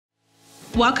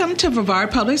Welcome to Brevard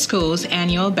Public Schools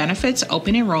Annual Benefits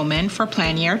Open Enrollment for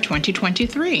Plan Year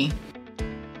 2023.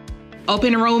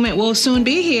 Open enrollment will soon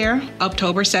be here,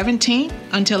 October 17th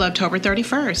until October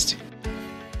 31st.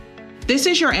 This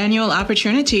is your annual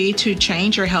opportunity to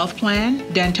change your health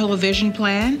plan, dental or vision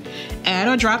plan, add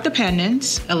or drop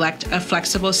dependents, elect a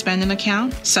flexible spending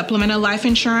account, supplemental life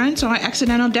insurance, or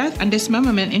accidental death and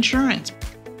dismemberment insurance.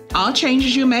 All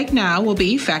changes you make now will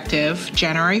be effective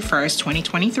January 1st,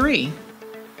 2023.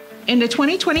 In the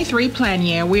 2023 plan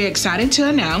year, we're excited to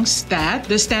announce that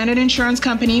the Standard Insurance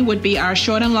Company would be our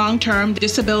short and long-term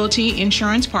disability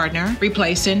insurance partner,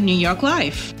 replacing New York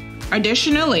Life.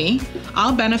 Additionally,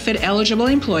 all benefit-eligible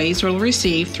employees will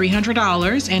receive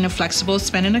 $300 in a flexible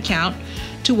spending account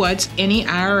towards any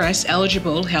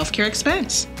IRS-eligible healthcare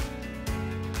expense.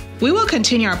 We will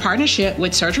continue our partnership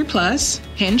with Surgery Plus,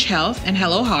 Hinge Health, and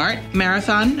Hello Heart,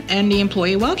 Marathon, and the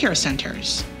Employee Wellcare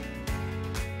Centers.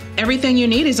 Everything you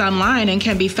need is online and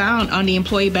can be found on the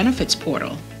Employee Benefits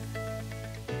portal.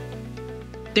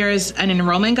 There is an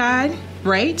enrollment guide,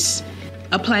 rates,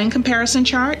 a plan comparison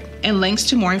chart, and links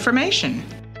to more information.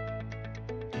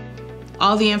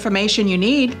 All the information you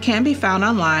need can be found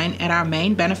online at our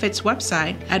main benefits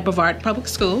website at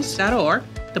brevardpublicschools.org,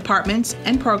 Departments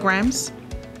and Programs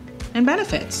and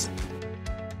Benefits.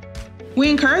 We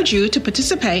encourage you to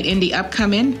participate in the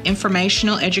upcoming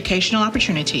informational educational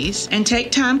opportunities and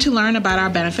take time to learn about our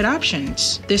benefit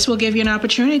options. This will give you an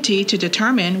opportunity to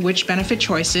determine which benefit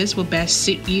choices will best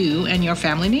suit you and your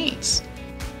family needs.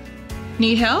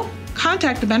 Need help?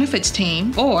 Contact the benefits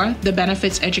team or the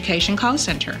Benefits Education Call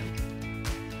Center.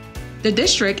 The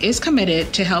district is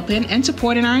committed to helping and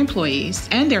supporting our employees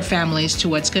and their families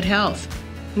towards good health.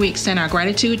 We extend our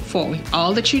gratitude for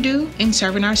all that you do in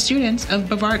serving our students of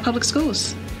Brevard Public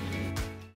Schools.